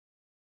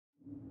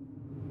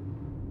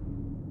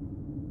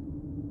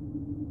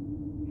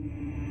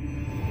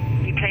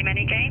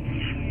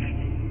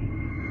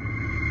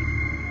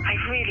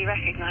hardly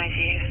recognize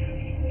you.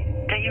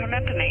 Don't you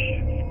remember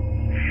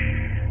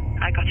me?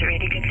 I got a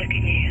really good look at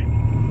you.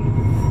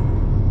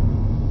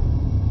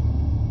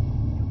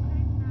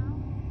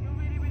 You're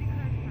really, really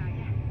close now,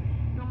 yeah.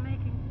 You're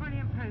making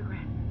brilliant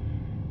progress.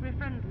 We're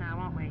friends now,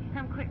 aren't we?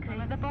 Come quickly.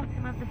 I'm at the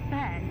bottom of the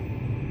stairs.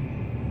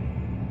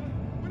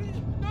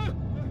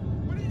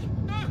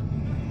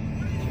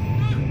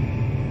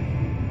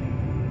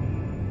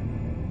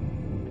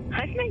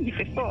 I've met you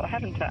before,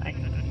 haven't I?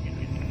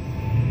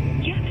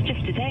 Yes,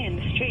 just today in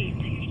the street.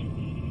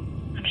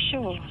 I'm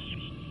sure.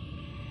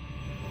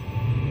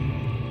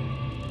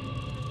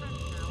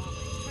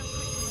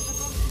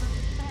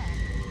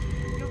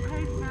 You're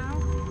close now.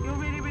 You're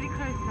really, really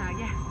close now,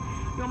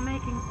 yeah. You're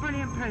making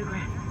brilliant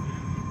progress.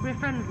 We're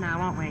friends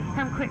now, aren't we?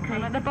 Come quickly.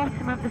 I'm at the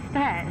bottom of the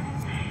stairs.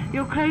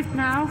 You're close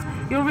now.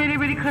 You're really,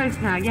 really close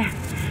now, yeah.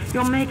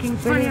 You're making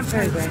brilliant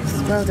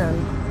progress. Well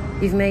done.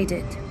 You've made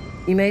it.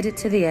 You made it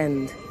to the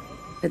end.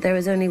 But there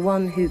is only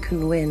one who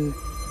can win.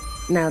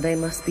 Now they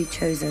must be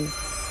chosen.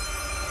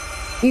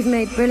 You've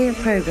made brilliant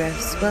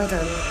progress. Well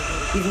done.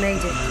 You've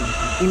made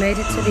it. You made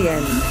it to the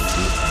end.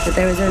 But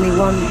there is only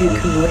one who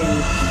can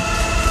win.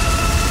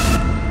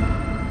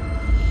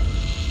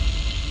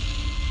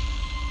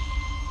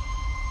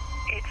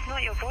 It's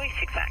not your voice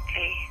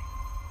exactly.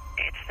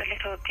 It's the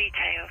little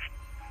details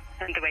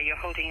and the way you're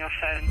holding your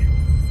phone.